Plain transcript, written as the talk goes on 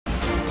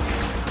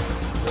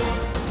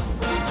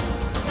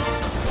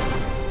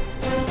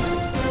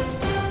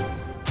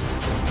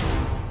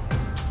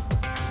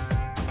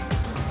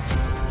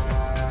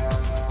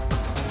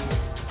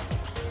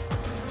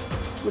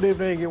Good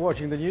evening. You're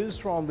watching the news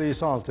from the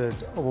Sultan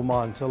of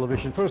Oman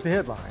television. First, the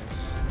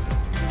headlines.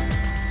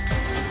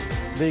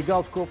 The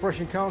Gulf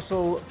Cooperation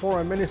Council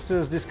foreign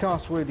ministers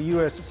discussed with the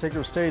U.S.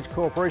 Secretary of State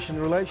cooperation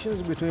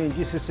relations between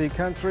GCC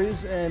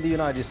countries and the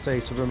United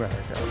States of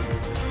America.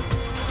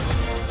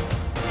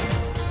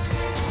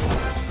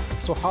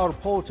 Sohar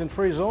Port and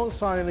Free Zone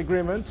signed an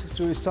agreement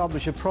to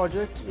establish a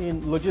project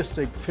in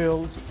logistic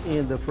fields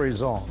in the Free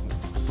Zone.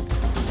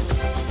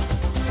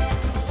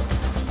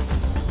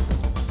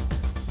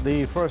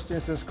 The first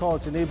instance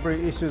court in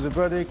Ibri issues a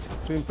verdict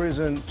to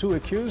imprison 2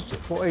 accused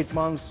for 8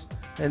 months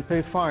and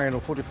pay fine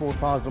of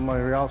 44,000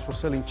 Omani riyals for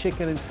selling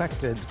chicken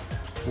infected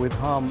with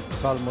Ham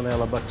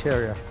salmonella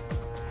bacteria.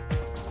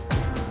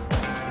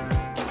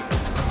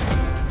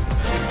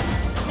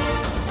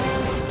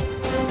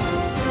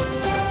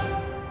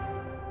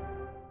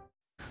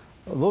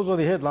 Those are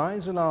the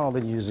headlines, and now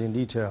the news in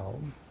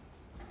detail.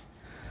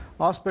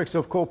 Aspects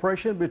of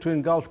cooperation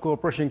between Gulf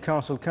Cooperation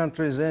Council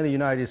countries and the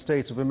United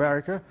States of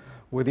America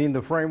within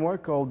the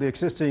framework of the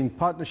existing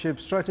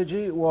partnership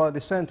strategy were the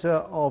center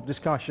of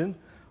discussion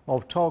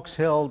of talks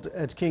held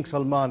at King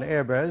Salman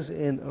Air Base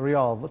in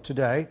Riyadh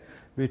today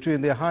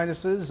between Their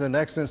Highnesses and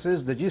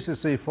Excellencies, the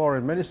GCC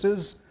foreign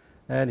ministers,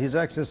 and His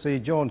Excellency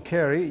John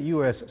Kerry,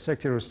 U.S.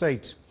 Secretary of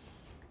State.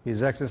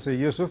 His Excellency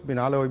Yusuf bin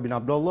Alawi bin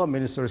Abdullah,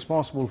 Minister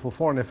responsible for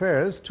Foreign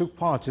Affairs, took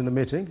part in the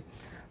meeting.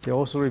 They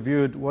also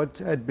reviewed what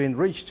had been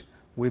reached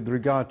with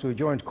regard to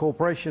joint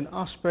cooperation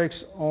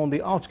aspects on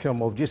the outcome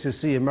of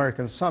GCC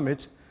American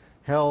Summit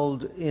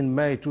held in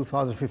May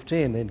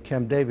 2015 in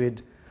Camp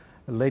David,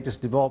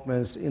 latest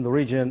developments in the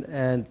region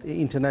and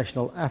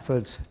international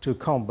efforts to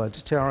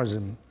combat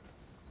terrorism.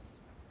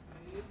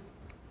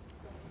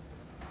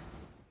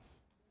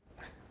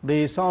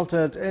 The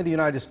Sultanate and the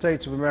United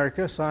States of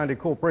America signed a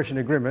cooperation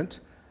agreement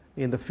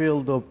in the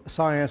field of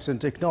science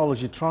and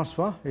technology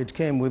transfer. It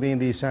came within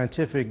the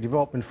scientific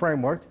development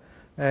framework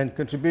and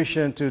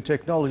contribution to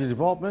technology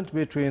development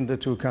between the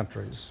two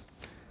countries.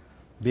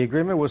 The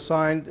agreement was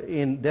signed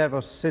in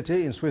Davos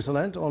City in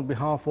Switzerland on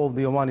behalf of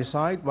the Omani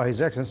side by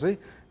His Excellency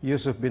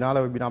Yusuf bin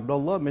Alawi bin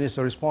Abdullah,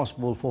 Minister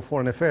responsible for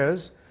Foreign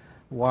Affairs,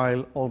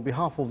 while on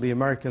behalf of the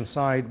American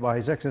side by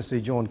His Excellency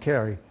John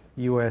Kerry,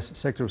 U.S.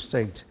 Secretary of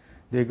State.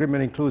 The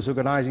agreement includes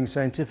organizing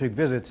scientific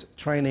visits,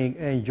 training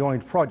and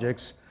joint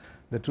projects.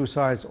 The two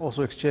sides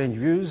also exchange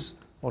views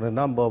on a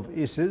number of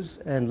issues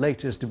and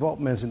latest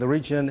developments in the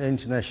region and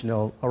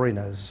international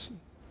arenas.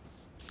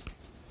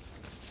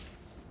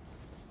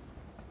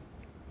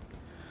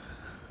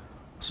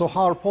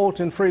 Sohar Port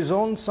and Free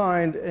Zone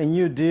signed a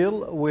new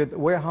deal with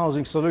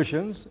Warehousing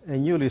Solutions, a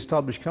newly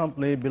established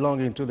company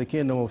belonging to the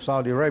Kingdom of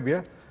Saudi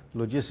Arabia,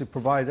 logistic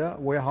provider,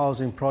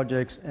 warehousing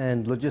projects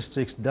and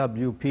logistics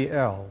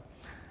WPL.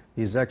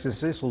 His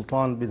Excellency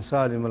Sultan bin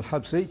Salim Al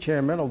Habsi,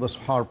 chairman of the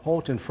Sohar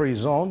Port and Free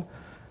Zone,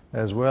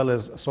 as well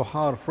as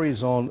Sohar Free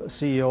Zone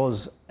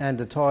CEOs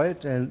Ander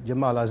Toit and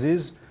Jamal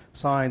Aziz,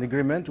 signed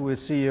agreement with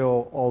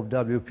CEO of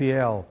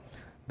WPL.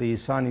 The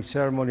signing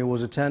ceremony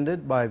was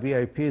attended by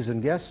VIPs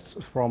and guests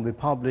from the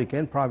public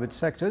and private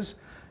sectors,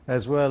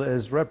 as well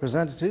as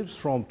representatives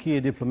from key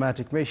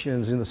diplomatic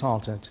missions in the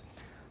Sultanate.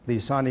 The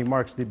signing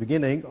marks the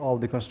beginning of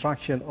the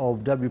construction of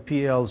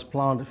WPL's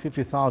planned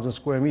 50,000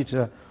 square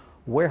meter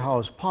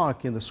warehouse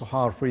park in the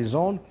Sohar Free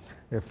Zone.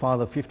 A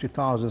further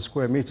 50,000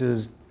 square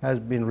meters has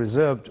been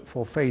reserved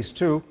for phase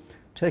 2,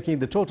 taking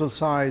the total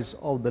size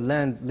of the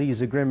land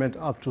lease agreement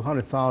up to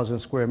 100,000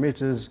 square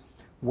meters.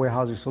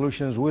 Warehousing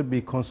Solutions will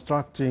be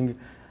constructing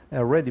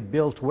already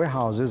built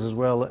warehouses as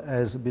well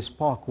as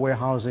bespoke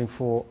warehousing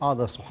for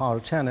other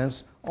Sohar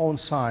tenants on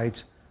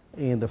site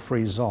in the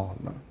Free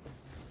Zone.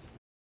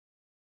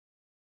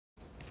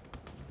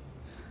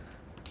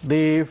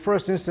 The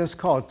first instance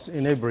court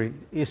in Ibri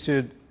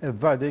issued a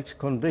verdict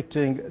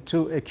convicting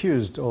 2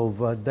 accused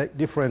of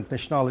different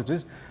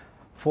nationalities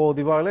for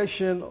the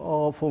violation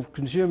of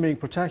consuming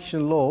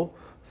protection law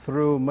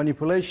through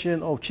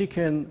manipulation of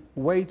chicken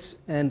weights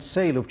and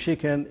sale of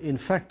chicken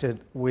infected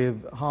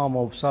with harm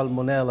of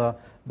salmonella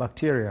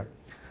bacteria.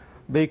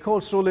 The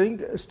court's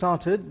ruling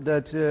stated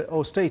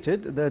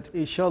that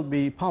it shall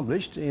be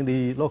published in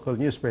the local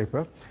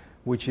newspaper,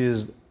 which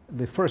is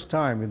the first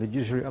time the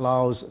judiciary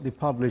allows to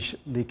publish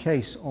the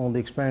case on the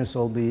expense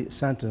of the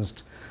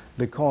sentenced.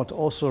 The court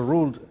also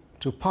ruled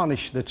to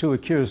punish the 2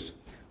 accused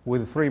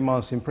with 3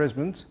 months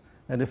imprisonment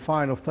and a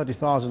fine of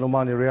 30,000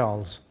 Omani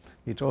riyals.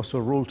 It also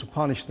ruled to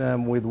punish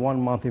them with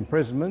 1 month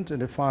imprisonment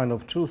and a fine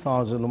of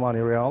 2,000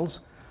 Omani riyals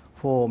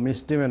for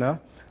misdemeanor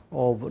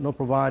of not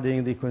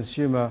providing the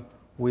consumer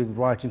with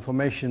right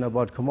information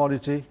about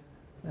commodity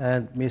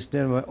and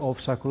misdemeanor of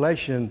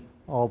circulation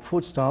of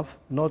foodstuff,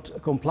 not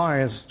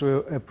compliance to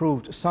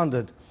approved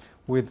standard,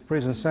 with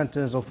prison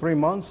sentence of 3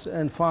 months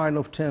and fine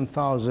of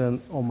 10,000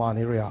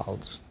 Omani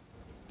riyals.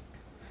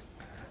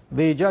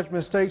 The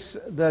judgment states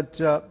that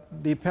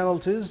the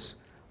penalties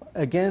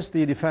against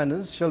the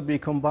defendants shall be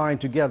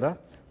combined together.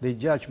 The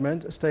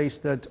judgment states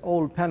that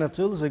all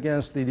penalties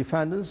against the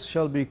defendants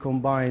shall be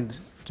combined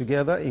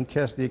together in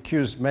case the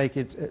accused make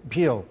it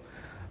appeal.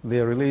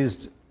 The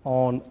released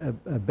on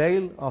a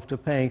bail after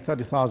paying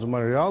 30,000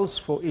 riyals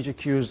for each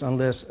accused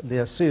unless they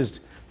are seized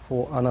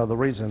for another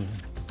reason.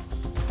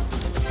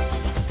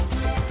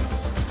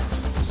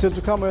 Still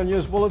to come on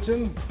News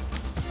Bulletin.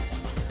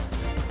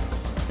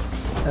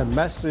 A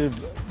massive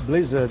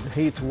blizzard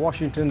hit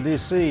Washington,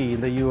 D.C.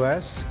 in the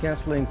U.S.,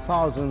 cancelling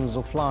thousands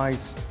of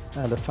flights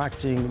and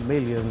affecting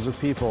millions of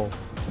people.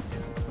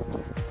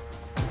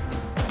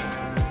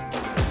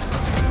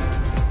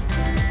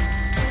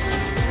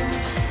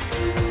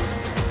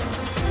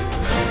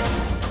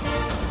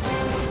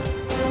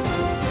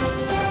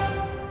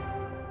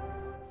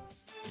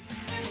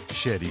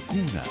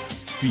 شاركونا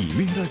في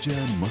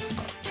مهرجان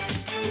مسقط.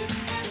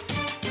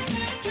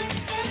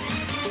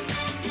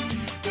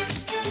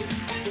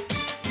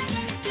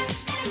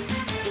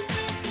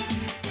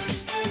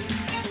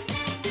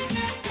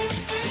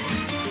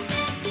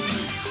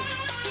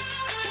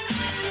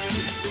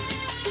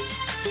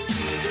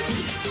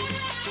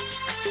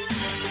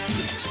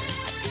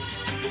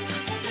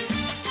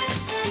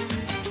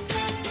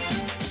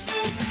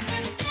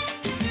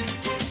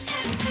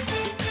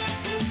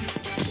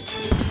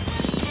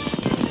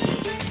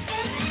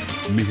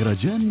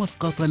 مهرجان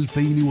مسقط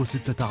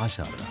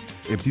 2016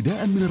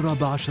 ابتداء من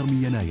 14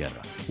 من يناير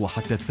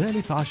وحتى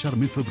 13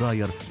 من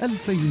فبراير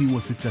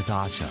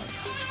 2016.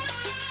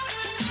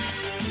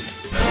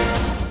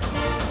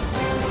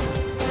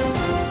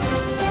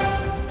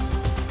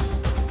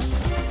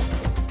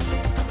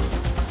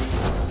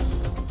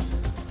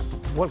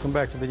 Welcome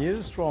back to the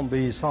news from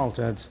the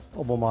Sultan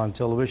of Oman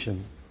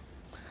television.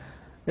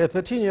 A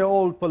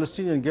 13-year-old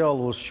Palestinian girl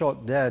was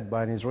shot dead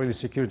by an Israeli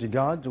security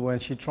guard when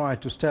she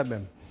tried to stab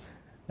him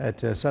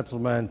at a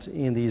settlement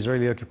in the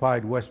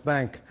Israeli-occupied West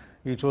Bank.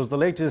 It was the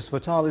latest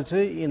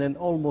fatality in an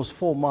almost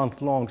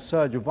 4-month-long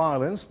surge of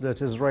violence that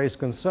has raised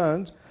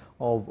concerns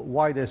of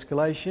wide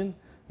escalation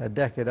a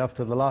decade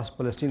after the last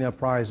Palestinian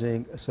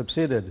uprising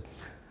subsided.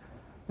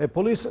 A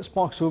police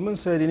spokeswoman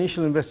said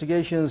initial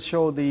investigations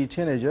showed the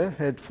teenager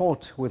had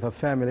fought with her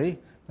family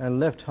and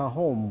left her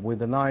home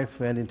with a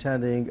knife and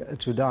intending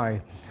to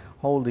die.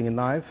 Holding a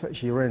knife,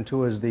 she ran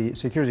towards the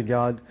security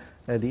guard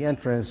at the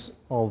entrance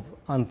of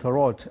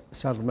Antharot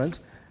settlement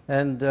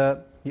and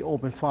he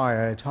opened fire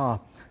at her.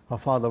 Her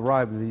father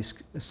arrived at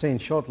the scene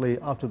shortly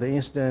after the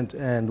incident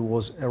and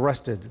was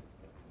arrested.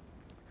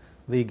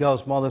 The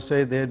girl's mother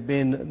said there had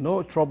been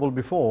no trouble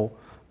before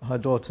her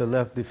daughter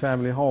left the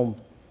family home.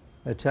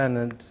 A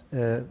tent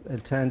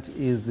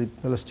is the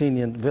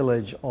Palestinian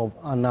village of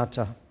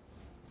Anata.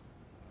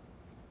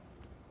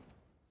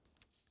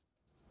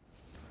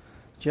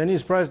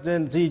 Chinese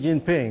President Xi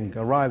Jinping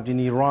arrived in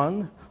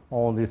Iran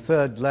on the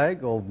third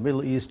leg of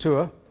Middle East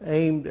tour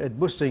aimed at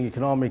boosting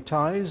economic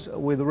ties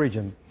with the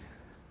region.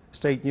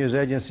 State news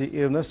agency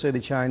IRNA said the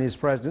Chinese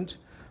president,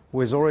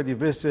 who has already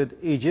visited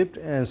Egypt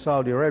and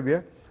Saudi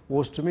Arabia,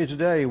 was to meet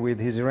today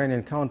with his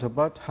Iranian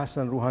counterpart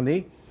Hassan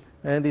Rouhani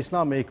and the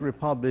Islamic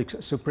Republic's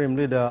Supreme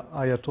Leader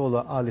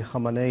Ayatollah Ali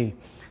Khamenei.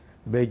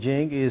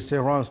 Beijing is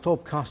Tehran's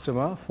top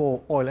customer for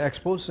oil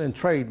exports, and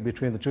trade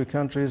between the two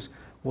countries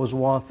was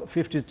worth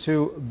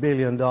 $52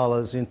 billion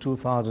in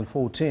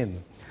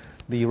 2014.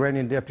 The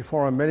Iranian Deputy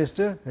Foreign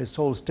Minister has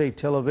told state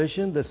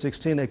television that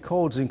 16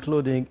 accords,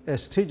 including a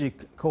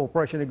strategic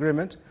cooperation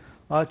agreement,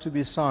 are to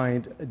be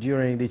signed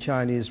during the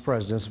Chinese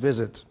president's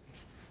visit.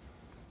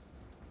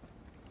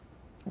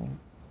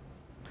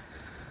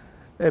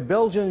 A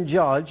Belgian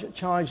judge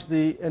charged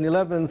an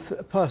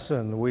 11th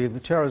person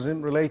with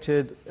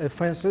terrorism-related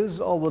offences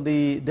over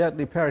the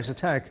deadly Paris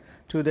attack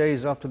 2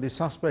 days after the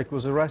suspect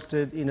was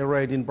arrested in a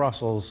raid in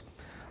Brussels.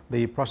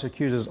 The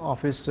prosecutor's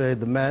office said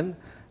the man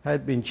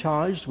had been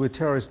charged with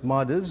terrorist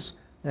murders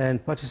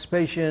and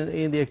participation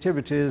in the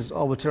activities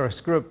of a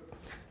terrorist group.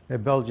 A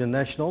Belgian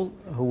national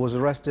who was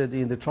arrested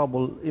in the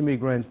troubled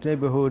immigrant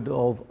neighborhood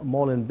of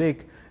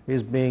Molenbeek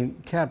is being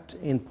kept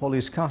in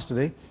police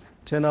custody.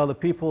 10 other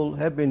people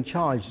have been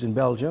charged in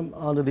Belgium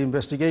under the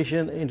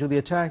investigation into the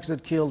attacks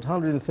that killed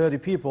 130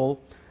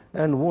 people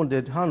and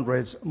wounded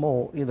hundreds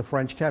more in the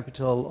French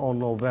capital on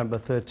November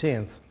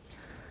 13th.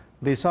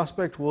 The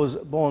suspect was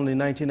born in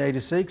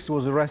 1986,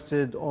 was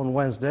arrested on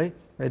Wednesday,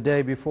 a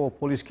day before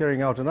police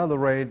carrying out another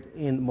raid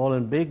in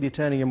Molenbeek,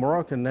 detaining a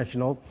Moroccan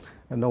national,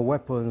 and no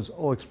weapons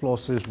or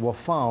explosives were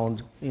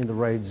found in the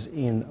raids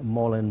in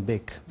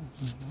Molenbeek.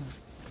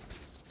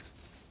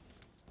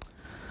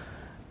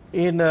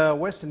 In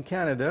Western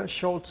Canada,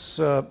 shots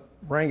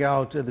rang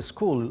out at the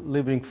school,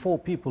 leaving 4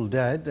 people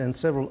dead and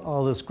several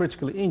others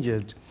critically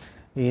injured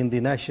in the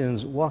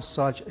nation's worst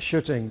such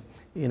shooting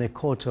in a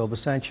quarter of a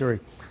century.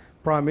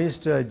 Prime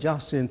Minister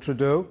Justin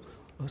Trudeau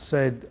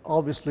said,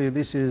 obviously,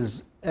 this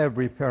is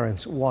every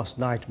parent's worst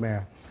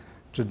nightmare.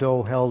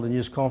 Trudeau held a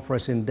news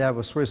conference in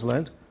Davos,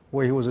 Switzerland,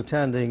 where he was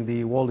attending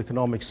the World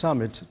Economic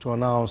Summit to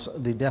announce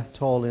the death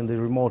toll in the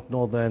remote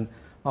northern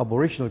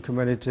Aboriginal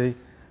community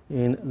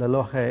in La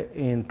Loche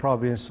in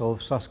province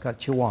of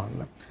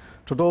Saskatchewan.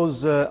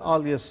 Trudeau's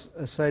alias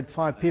said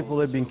 5 people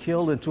had been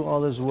killed and 2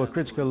 others were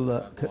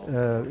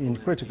in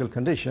critical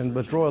condition,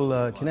 but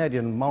Royal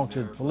Canadian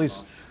Mounted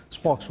Police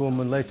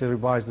Spokeswoman later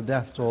revised the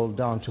death toll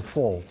down to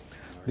 4.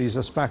 The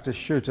suspected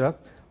shooter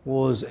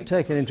was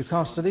taken into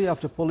custody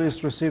after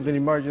police received an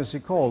emergency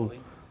call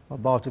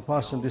about a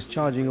person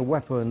discharging a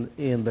weapon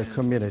in the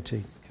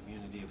community.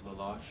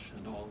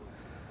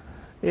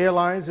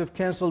 Airlines have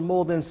cancelled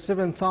more than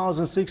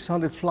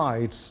 7,600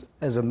 flights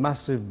as a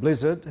massive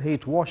blizzard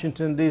hit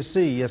Washington,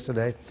 D.C.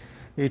 yesterday.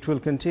 It will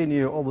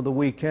continue over the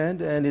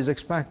weekend and is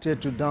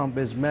expected to dump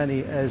as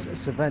many as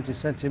 70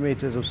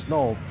 centimeters of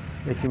snow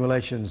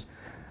accumulations.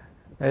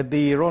 At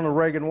the Ronald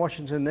Reagan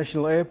Washington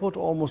National Airport,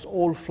 almost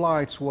all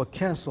flights were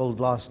cancelled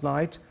last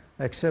night,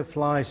 except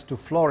flights to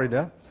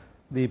Florida.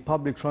 The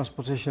public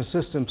transportation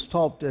system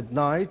stopped at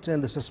night,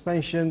 and the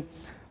suspension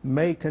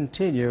may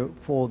continue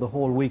for the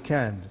whole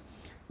weekend.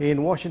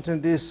 In Washington,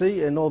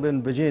 D.C. and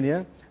Northern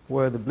Virginia,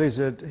 where the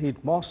blizzard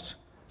hit most,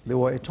 there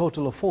were a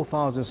total of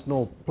 4,000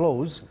 snow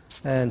plows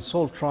and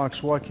salt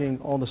trucks working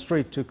on the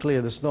street to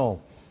clear the snow.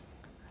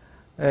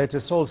 At a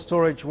salt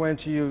storage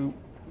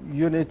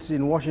unit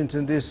in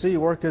Washington, D.C.,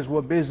 workers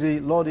were busy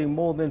loading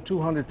more than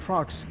 200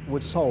 trucks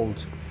with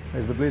salt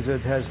as the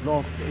blizzard heads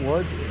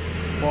northward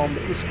from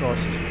the East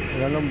Coast.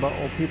 The number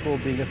of people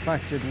being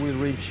affected will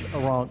reach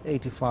around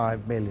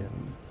 85 million.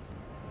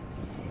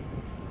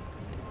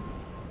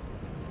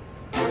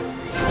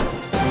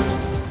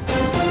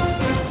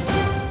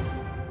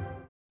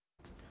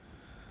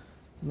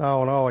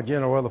 Now on our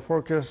general weather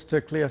forecast,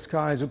 clear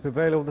skies will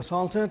prevail over the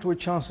Sultanate with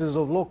chances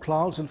of low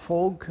clouds and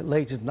fog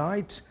late at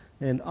night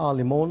and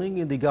early morning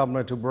in the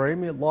Governorate of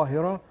Brahimi,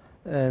 Lahira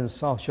and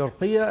South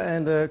Sharqiya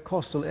and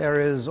coastal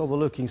areas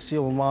overlooking Sea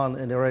of Oman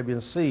and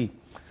Arabian Sea.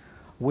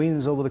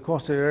 Winds over the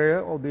coastal area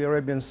of the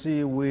Arabian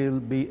Sea will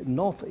be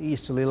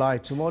northeasterly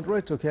light to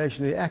moderate,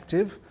 occasionally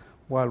active,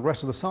 while the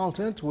rest of the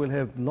Sultanate will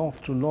have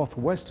north to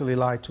northwesterly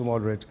light to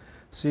moderate.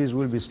 Seas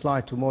will be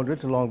slight to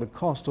moderate along the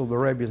coast of the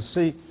Arabian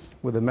Sea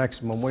with a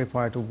maximum wave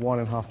height of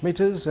 1.5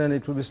 meters, and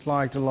it will be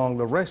slight along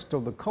the rest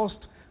of the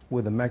coast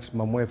with a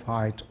maximum wave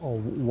height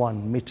of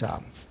 1 meter.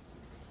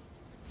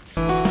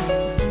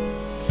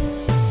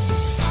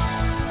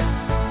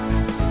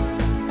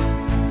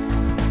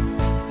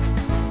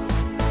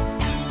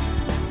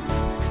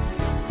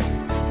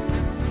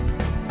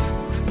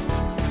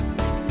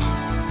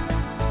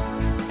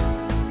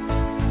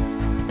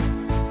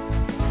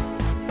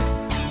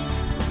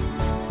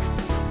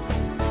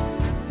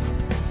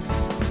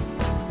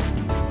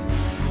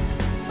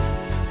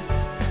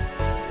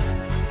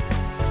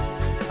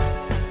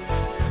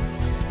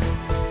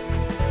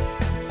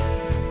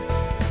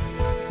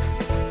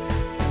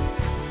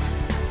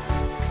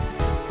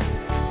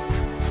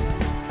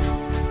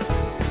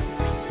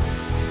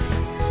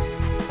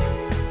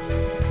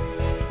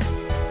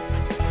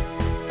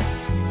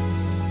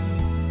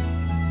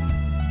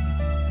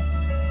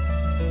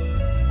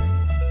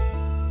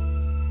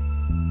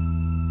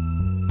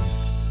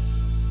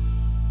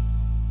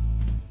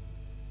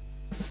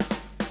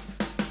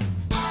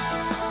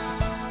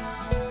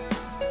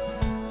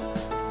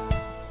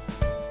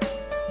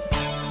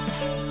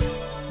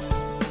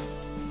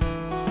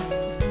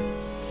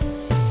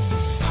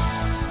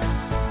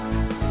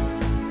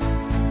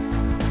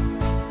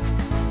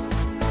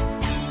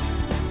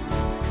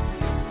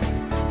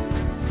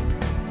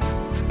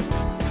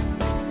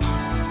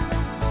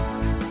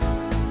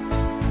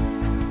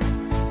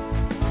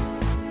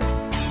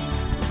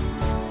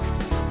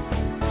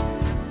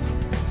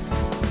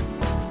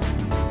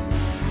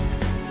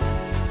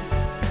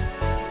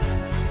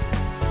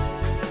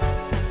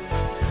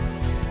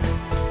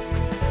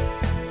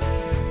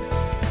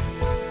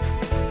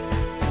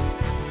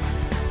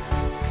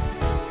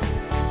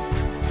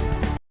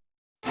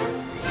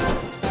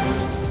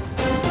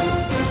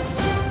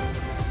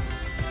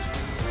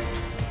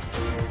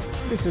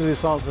 This is the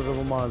Sultanate of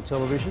Oman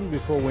television.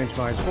 Before we enter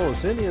tonight's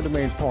bulletin, here are the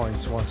main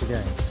points once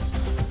again.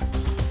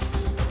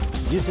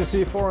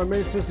 GCC foreign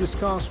ministers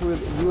discuss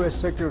with U.S.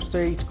 Secretary of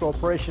State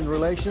cooperation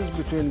relations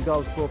between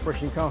Gulf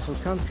Cooperation Council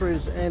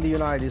countries and the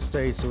United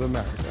States of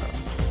America.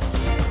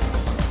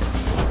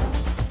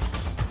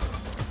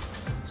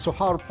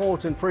 Sohar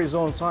Port and Free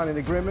Zone signed an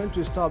agreement to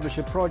establish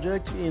a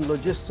project in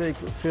logistic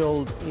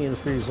field in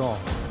Free Zone.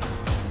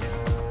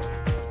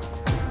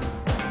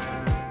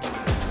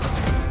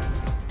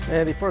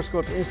 And the First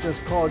Court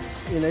Instance Court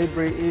in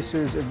Abri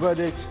issues a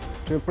verdict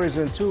to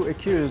imprison 2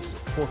 accused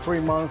for 3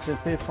 months and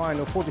pay a fine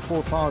of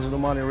 44,000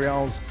 Omani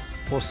Riyals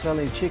for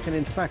selling chicken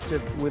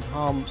infected with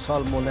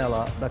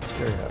Salmonella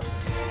bacteria.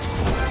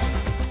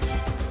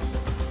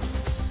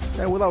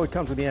 And with that, we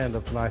come to the end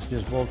of tonight's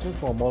news bulletin.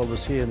 From all of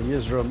us here in the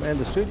newsroom and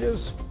the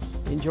studios,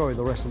 enjoy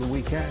the rest of the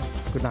weekend.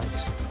 Good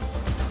night.